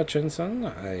services, Hutchinson.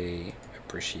 I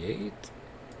appreciate.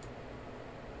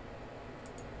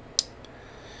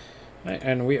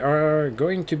 And we are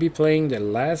going to be playing the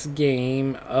last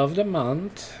game of the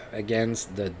month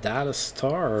against the Dallas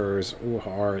Stars, who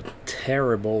are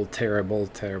terrible, terrible,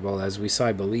 terrible. As we saw,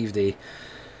 I believe they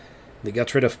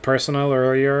got rid of personnel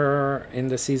earlier in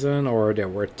the season, or there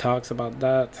were talks about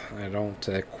that. I don't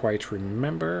quite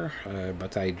remember,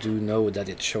 but I do know that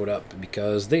it showed up,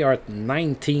 because they are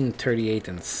 19, 38,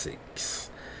 and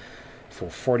 6 for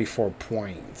 44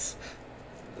 points.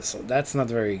 So that's not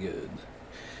very good.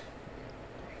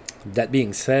 That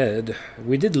being said,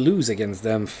 we did lose against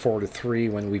them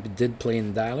 4-3 when we did play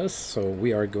in Dallas, so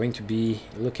we are going to be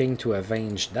looking to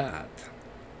avenge that.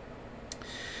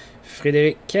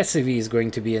 Frédéric Cassavy is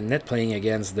going to be in net playing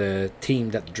against the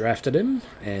team that drafted him,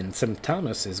 and Tim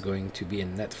Thomas is going to be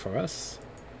in net for us.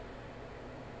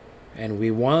 And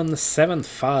we won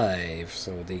 7-5,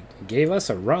 so they gave us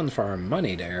a run for our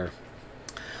money there.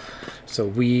 So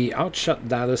we outshot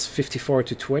Dallas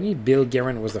 54-20. Bill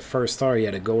Guerin was the first star. He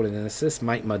had a goal and an assist.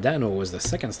 Mike Modano was the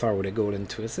second star with a goal and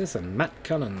 2 assists. And Matt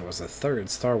Cullen was the third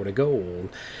star with a goal.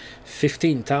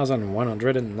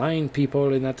 15,109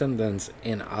 people in attendance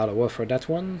in Ottawa for that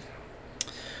one.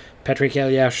 Patrick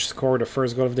Eliash scored the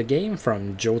first goal of the game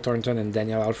from Joe Thornton and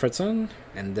Daniel Alfredson.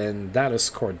 And then Dallas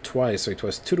scored twice, so it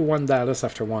was 2-1 Dallas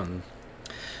after 1.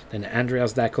 Then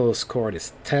Andreas Dackl scored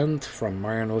his 10th from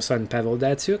Marian Hossa and Pavel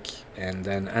Datsyuk. And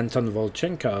then Anton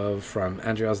Volchenkov from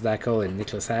Andreas Dackl and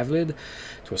Niklas Havlid.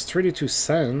 It was 3-2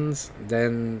 Sens.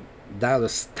 Then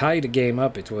Dallas tied the game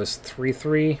up. It was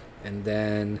 3-3. And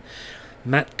then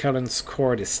Matt Cullen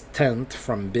scored his 10th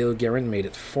from Bill Guerin. Made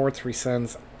it 4-3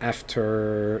 Sens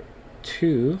after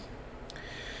 2.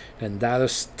 Then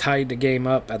Dallas tied the game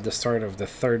up at the start of the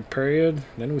third period.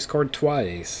 Then we scored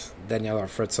twice. Daniel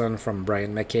Alfredson from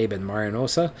Brian McCabe and Marian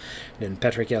Hossa. Then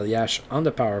Patrick Eliash on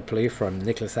the power play from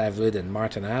Niklas Havlid and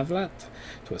Martin Havlat.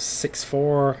 It was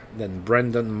 6-4. Then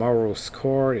Brendan Morrow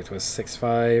scored. It was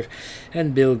 6-5.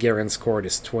 And Bill Guerin scored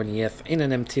his 20th in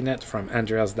an empty net from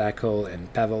Andreas Dackl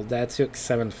and Pavel Datsyuk.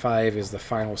 7-5 is the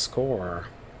final score.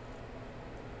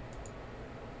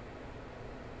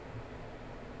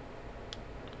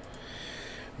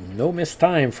 No missed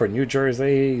time for New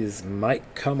Jersey's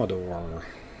Mike Commodore.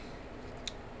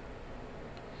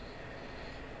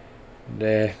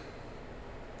 I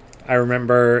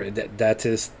remember that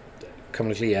is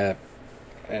completely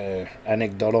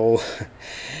anecdotal.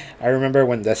 I remember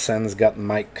when the Sens got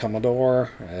Mike Commodore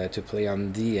to play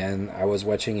on D, and I was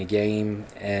watching a game,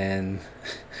 and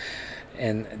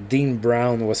Dean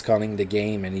Brown was calling the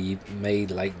game, and he made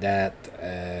like that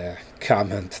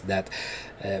comment that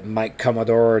Mike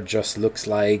Commodore just looks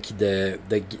like the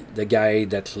guy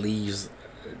that leaves,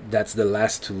 that's the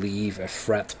last to leave a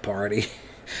frat party.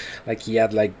 Like he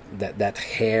had like that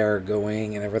hair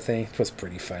going and everything. It was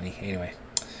pretty funny. Anyway,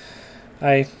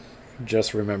 I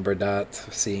just remember that,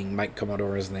 seeing Mike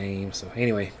Commodore's name. So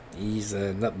anyway, he's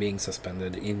not being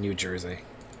suspended in New Jersey.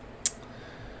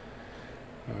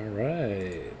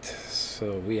 Alright,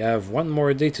 so we have one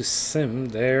more day to sim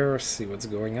there, see what's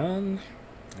going on.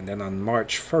 And then on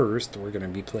March 1st, we're going to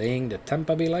be playing the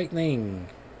Tampa Bay Lightning.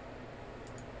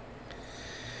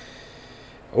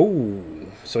 Oh,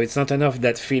 so it's not enough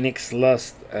that Phoenix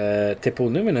lost Teppo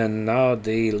Numminen. Now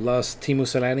they lost Teemu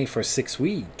Selanne for 6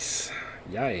 weeks.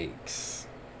 Yikes.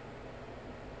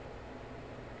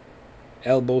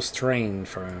 Elbow strain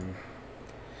for him.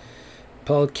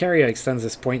 Paul Carrier extends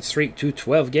his point streak to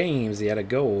 12 games. He had a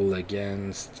goal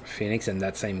against Phoenix in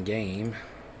that same game.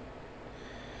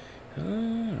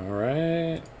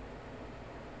 Alright.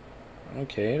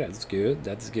 Okay, that's good.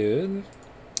 That's good.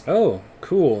 Oh,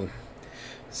 cool.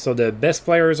 So the best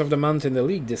players of the month in the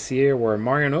league this year were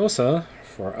Marian Hossa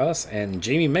for us and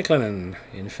Jamie McLennan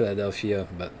in Philadelphia.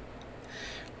 But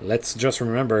let's just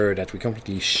remember that we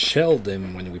completely shelled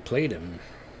him when we played him.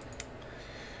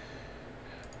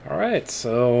 Alright,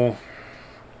 so...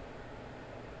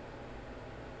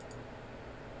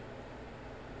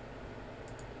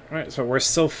 Alright, so we're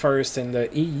still first in the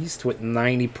East with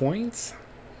 90 points.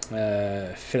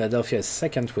 Philadelphia is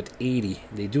second with 80.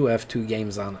 They do have 2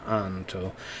 games on,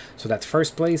 so that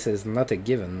first place is not a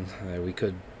given. We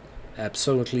could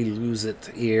absolutely lose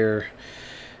it here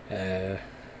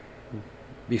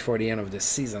before the end of the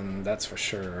season, that's for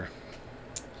sure.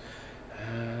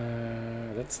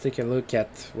 Let's take a look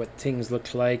at what things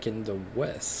look like in the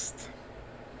West.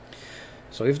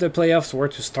 So if the playoffs were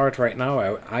to start right now,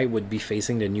 I would be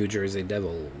facing the New Jersey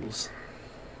Devils.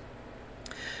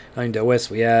 Now in the West,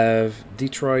 we have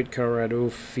Detroit, Colorado,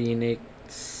 Phoenix,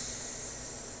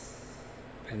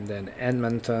 and then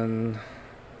Edmonton,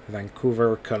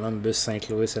 Vancouver, Columbus, St.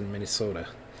 Louis, and Minnesota.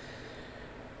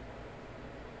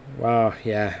 Wow,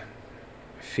 yeah.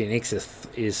 Phoenix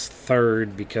is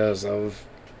third because of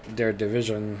their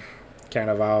division. Kind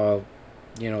of how,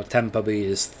 you know, Tampa Bay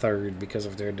is third because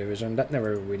of their division. That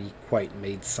never really quite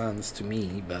made sense to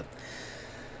me, but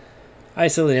I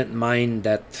still didn't mind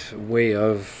that way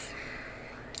of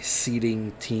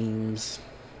seeding teams.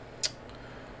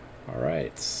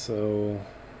 Alright, so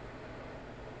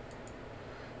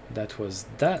that was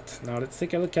that. Now let's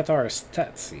take a look at our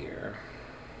stats here.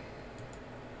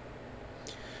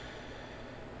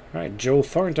 Alright, Joe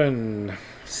Thornton,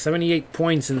 78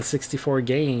 points in 64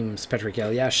 games. Patrick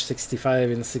Elias,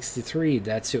 65 in 63.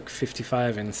 Datsuk,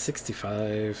 55 in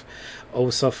 65.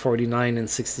 Hossa, 49 in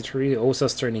 63.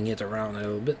 Hossa's turning it around a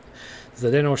little bit.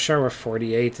 Zdeno Chara,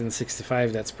 48 in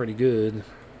 65. That's pretty good.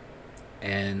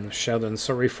 And Sheldon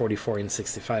Surrey, 44 in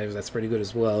 65. That's pretty good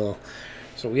as well.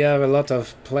 So we have a lot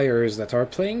of players that are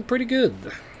playing pretty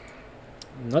good.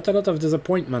 Not a lot of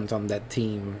disappointment on that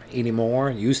team anymore.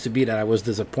 It used to be that I was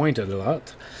disappointed a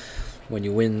lot. When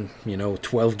you win, you know,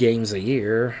 12 games a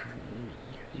year,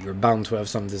 you're bound to have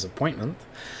some disappointment.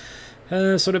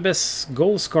 So the best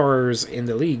goal scorers in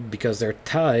the league, because they're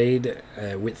tied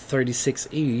with 36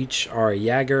 each, are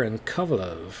Jagger and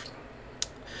Kovalev.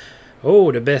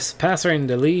 Oh, the best passer in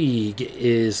the league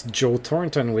is Joe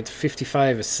Thornton with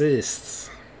 55 assists.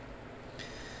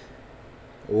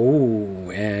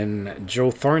 Oh, and Joe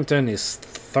Thornton is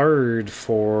third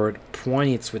for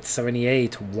points with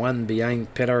 78, one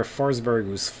behind Peter Forsberg,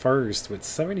 who's first with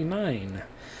 79.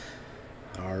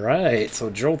 Alright, so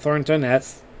Joe Thornton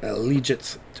has a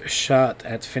legit shot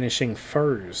at finishing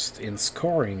first in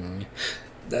scoring.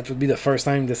 That would be the first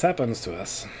time this happens to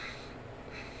us.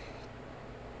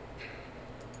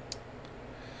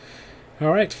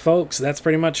 Alright, folks, that's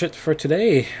pretty much it for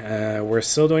today. We're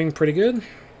still doing pretty good.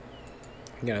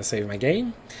 I'm gonna save my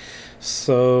game.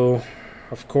 So,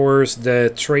 of course,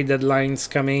 the trade deadline's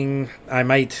coming. I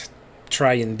might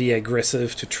try and be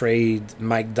aggressive to trade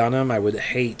Mike Dunham. I would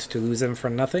hate to lose him for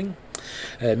nothing.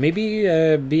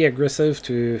 Maybe be aggressive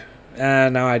to...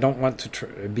 no, I don't want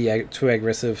to be too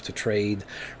aggressive to trade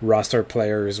roster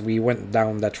players. We went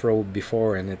down that road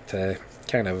before and it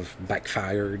kind of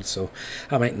backfired, so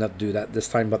I might not do that this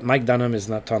time. But Mike Dunham is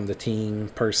not on the team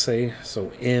per se, so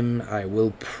him I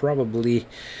will probably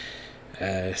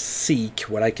seek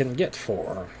what I can get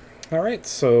for. Alright,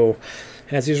 so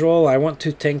as usual, I want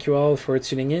to thank you all for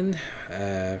tuning in.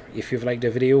 If you've liked the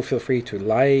video, feel free to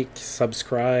like,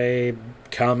 subscribe,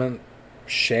 comment,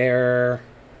 share,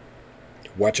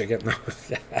 watch again.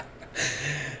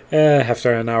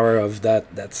 After an hour of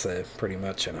that, that's pretty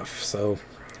much enough. So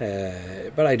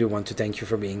but I do want to thank you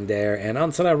for being there, and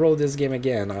until I roll this game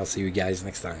again, I'll see you guys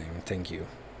next time. Thank you.